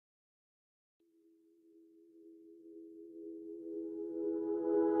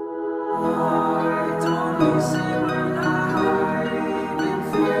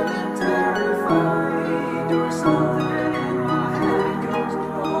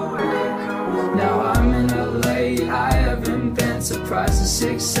been surprised at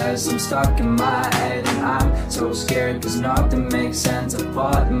success. I'm stuck in my head and I'm so scared, cause nothing makes sense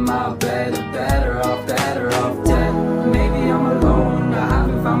apart in my bed. I'm better off dead. Maybe I'm alone, I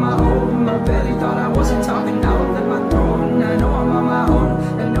haven't found my home. I barely thought I wasn't talking out of my throne. I know I'm on my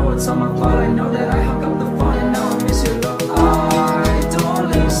own, I know it's on my fault. I know that I hung up the phone and now I miss your love. I don't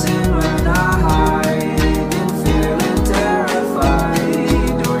listen when I hide, been feeling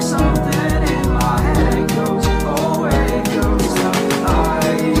terrified, or something in my head goes, oh where it goes. I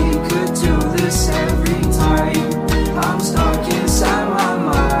could do this every time, I'm stuck inside my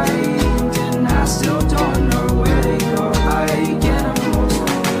mind, and I still don't know where to go. I get emotional.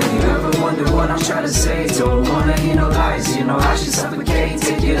 Have you ever wondered what I'm trying to say? Don't wanna hear no lies, you know I should suffocate,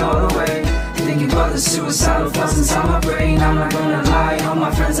 take it all away. Thinking about the suicidal thoughts inside my brain. I'm not gonna lie, all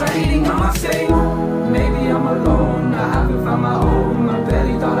my friends are hating on my fate. Maybe I'm alone, I haven't found my home. I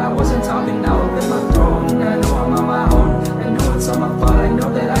barely thought I wasn't talking out of my throne. I know I'm on my own, I know it's on my fault. I know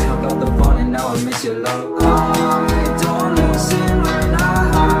that I hung up the phone and now I miss your love. I don't listen when I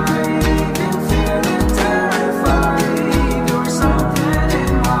hide, been feeling terrified, or something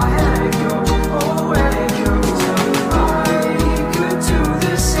in my head goes, oh where it goes. I could do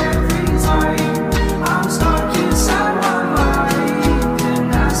this every time, I'm stuck inside my mind, and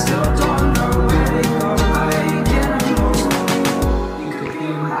I still don't know where to go. I get emotional. You could be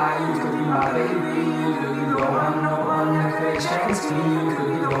my, you could be my baby, you could be the one, no one that could change me. You could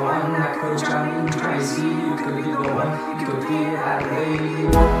be the one that could drive me crazy. You could be the one, you could be that lady. You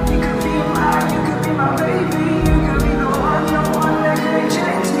could be my, you could be my baby. You could be the one, no one that could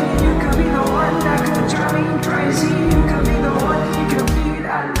change me. You could be the one that could drive me crazy. You could be the one, you could be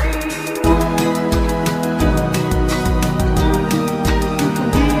that lady. You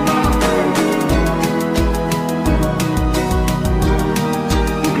could be my baby.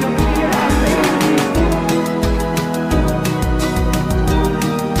 You could be that lady.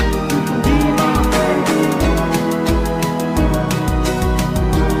 You could be my baby.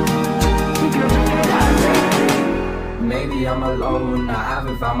 You could be that lady. Maybe I'm alone, I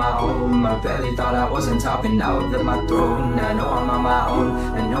haven't found my home. I barely thought I wasn't talking out of my throne. I know I'm on my own,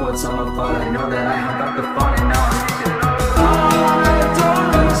 I know it's on my fault. I know that I hung up the phone and now I miss your love. I don't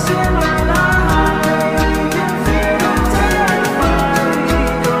listen when I